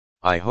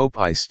I hope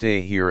I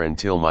stay here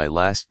until my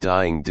last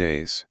dying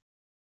days.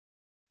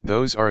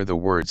 Those are the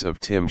words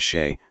of Tim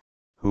Shea,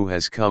 who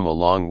has come a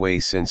long way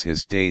since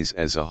his days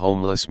as a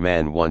homeless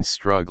man once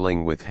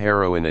struggling with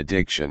heroin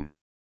addiction.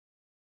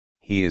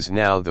 He is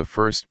now the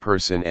first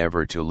person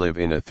ever to live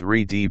in a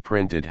 3D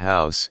printed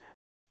house,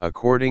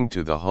 according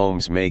to the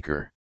home's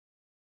maker.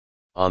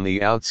 On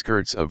the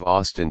outskirts of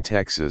Austin,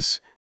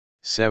 Texas,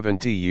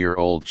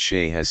 70-year-old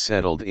Shea has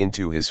settled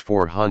into his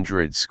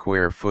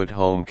 400-square-foot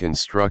home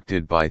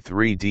constructed by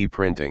 3D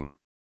printing.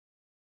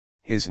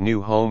 His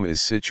new home is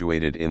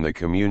situated in the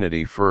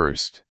Community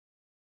First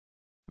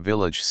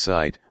Village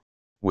site,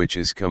 which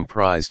is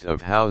comprised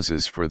of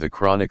houses for the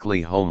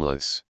chronically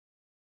homeless.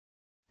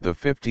 The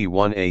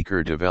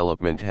 51-acre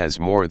development has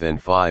more than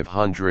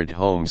 500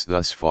 homes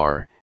thus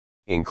far,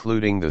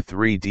 including the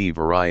 3D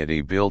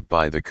variety built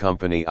by the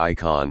company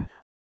Icon,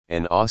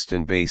 an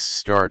Austin-based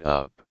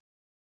startup.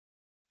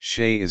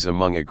 Shea is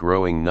among a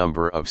growing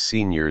number of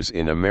seniors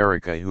in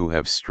America who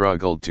have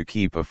struggled to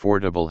keep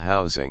affordable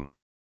housing.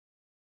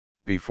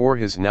 Before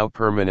his now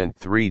permanent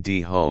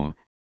 3D home,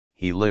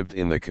 he lived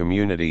in the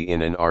community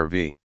in an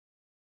RV.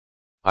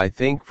 I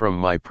think from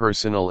my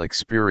personal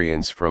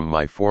experience from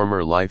my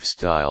former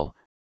lifestyle,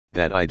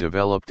 that I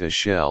developed a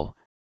shell,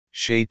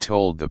 Shea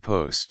told the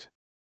Post.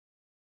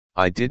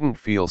 I didn't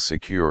feel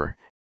secure,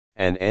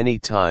 and any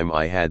time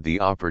I had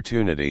the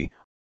opportunity,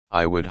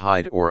 I would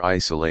hide or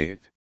isolate.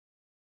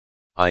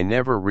 I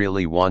never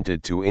really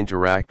wanted to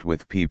interact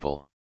with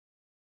people.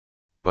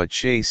 But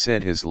Shea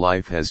said his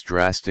life has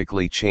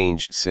drastically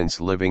changed since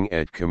living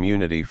at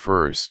Community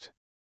First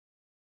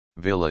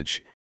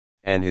Village,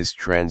 and his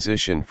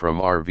transition from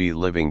RV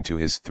living to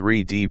his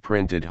 3D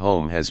printed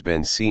home has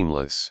been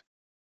seamless.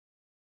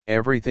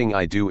 Everything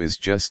I do is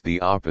just the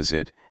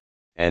opposite,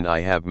 and I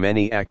have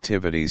many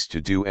activities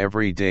to do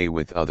every day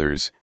with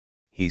others,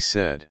 he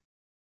said.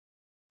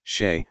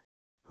 Shea,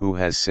 who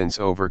has since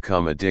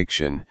overcome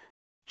addiction,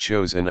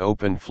 chose an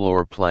open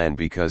floor plan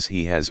because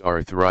he has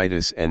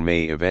arthritis and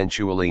may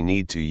eventually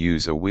need to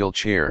use a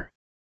wheelchair.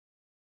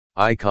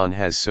 Icon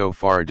has so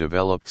far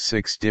developed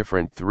 6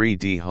 different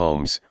 3D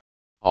homes,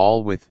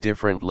 all with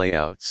different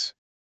layouts.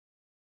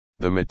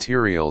 The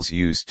materials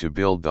used to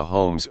build the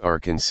homes are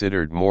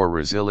considered more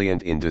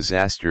resilient in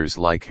disasters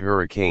like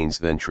hurricanes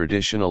than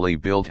traditionally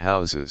built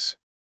houses.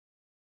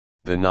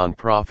 The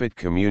nonprofit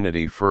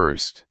Community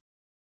First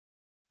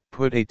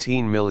put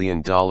 $18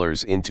 million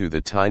into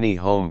the tiny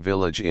home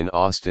village in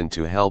Austin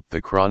to help the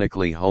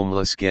chronically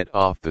homeless get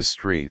off the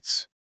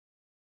streets.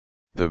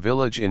 The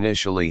village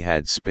initially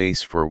had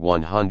space for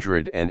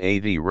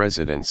 180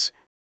 residents,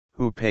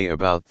 who pay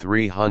about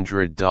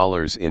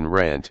 $300 in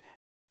rent,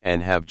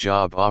 and have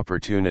job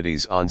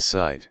opportunities on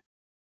site.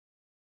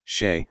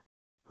 Shea,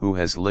 who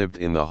has lived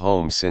in the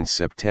home since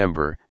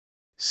September,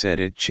 said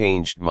it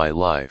changed my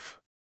life.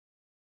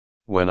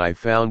 When I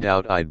found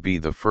out I'd be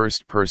the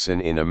first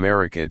person in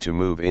America to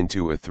move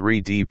into a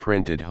 3D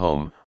printed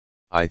home,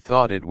 I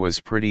thought it was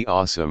pretty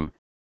awesome,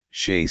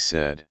 Shea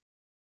said.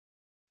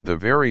 The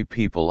very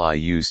people I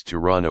used to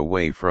run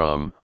away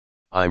from,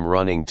 I'm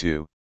running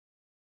to.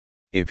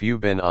 If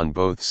you've been on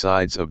both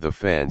sides of the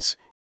fence,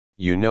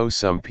 you know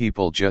some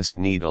people just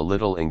need a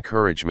little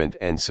encouragement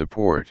and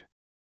support.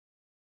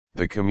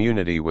 The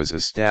community was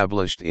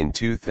established in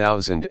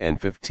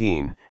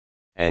 2015,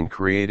 and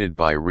created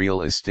by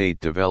real estate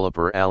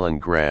developer Alan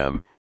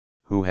Graham,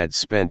 who had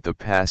spent the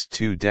past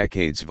 2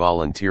 decades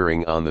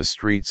volunteering on the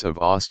streets of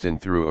Austin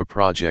through a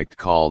project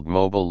called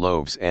Mobile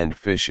Loaves and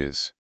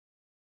Fishes.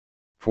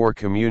 For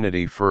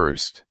Community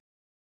First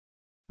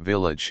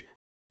Village,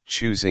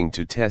 choosing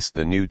to test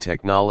the new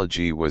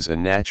technology was a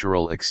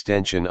natural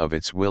extension of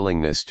its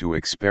willingness to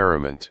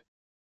experiment.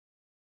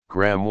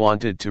 Graham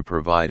wanted to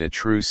provide a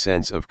true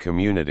sense of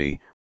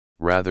community,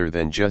 rather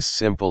than just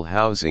simple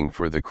housing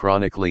for the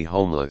chronically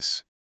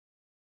homeless.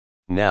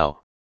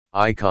 Now,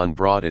 Icon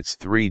brought its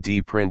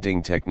 3D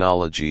printing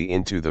technology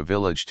into the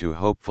village to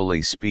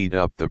hopefully speed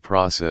up the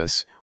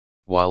process,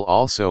 while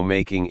also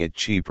making it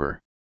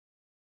cheaper.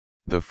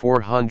 The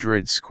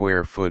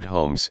 400-square-foot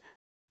homes,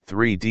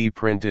 3D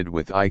printed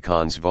with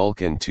Icon's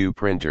Vulcan 2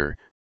 printer,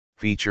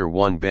 feature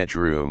 1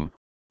 bedroom,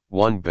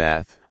 1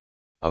 bath,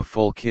 a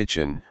full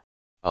kitchen,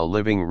 a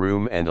living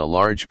room and a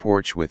large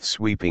porch with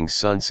sweeping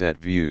sunset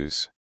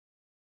views.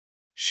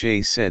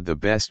 Shea said the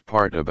best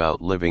part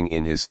about living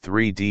in his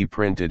 3D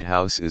printed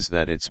house is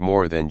that it's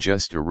more than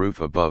just a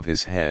roof above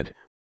his head,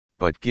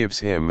 but gives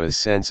him a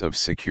sense of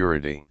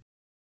security.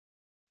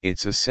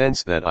 It's a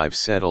sense that I've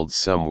settled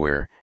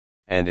somewhere,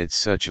 and it's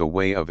such a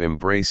way of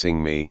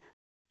embracing me,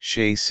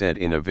 Shea said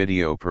in a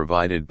video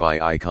provided by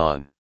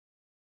Icon.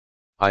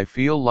 I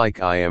feel like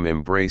I am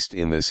embraced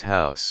in this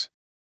house.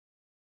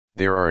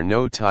 There are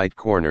no tight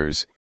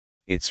corners,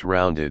 it's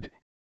rounded,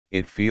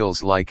 it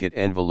feels like it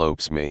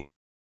envelopes me.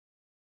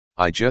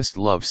 I just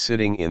love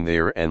sitting in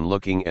there and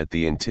looking at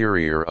the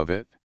interior of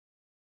it.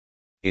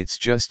 It's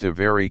just a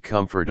very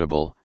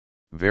comfortable,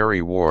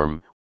 very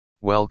warm,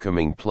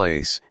 welcoming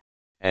place,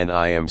 and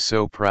I am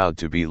so proud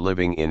to be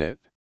living in it.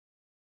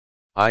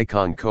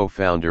 Icon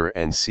co-founder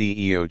and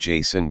CEO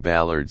Jason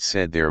Ballard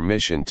said their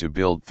mission to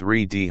build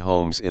 3D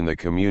homes in the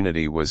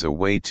community was a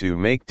way to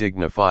make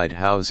dignified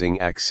housing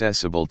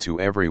accessible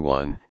to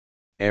everyone,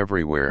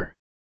 everywhere.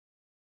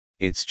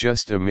 "It's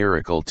just a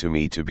miracle to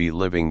me to be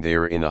living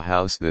there in a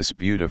house this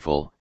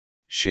beautiful,"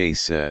 Shea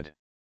said.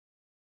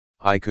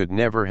 "I could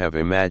never have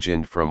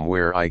imagined from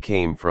where I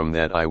came from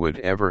that I would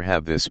ever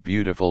have this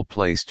beautiful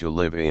place to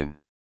live in.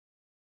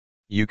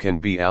 You can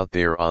be out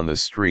there on the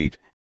street,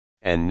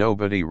 and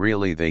nobody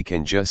really they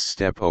can just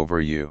step over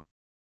you.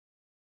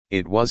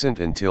 It wasn't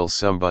until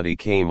somebody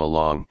came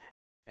along,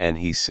 and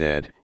he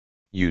said,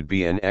 'You'd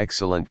be an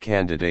excellent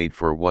candidate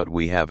for what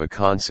we have, a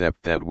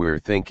concept that we're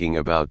thinking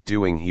about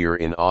doing here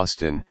in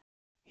Austin,'"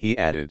 he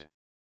added.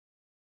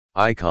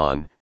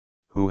 Icon,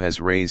 who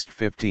has raised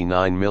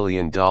 $59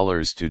 million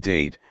to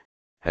date,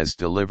 has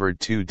delivered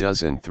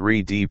 24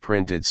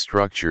 3D-printed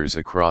structures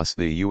across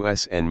the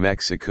US and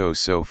Mexico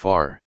so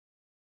far.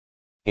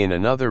 In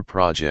another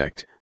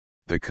project,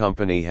 the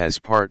company has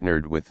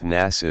partnered with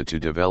NASA to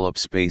develop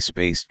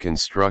space-based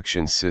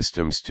construction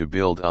systems to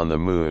build on the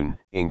moon,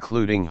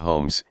 including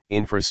homes,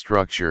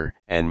 infrastructure,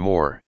 and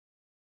more.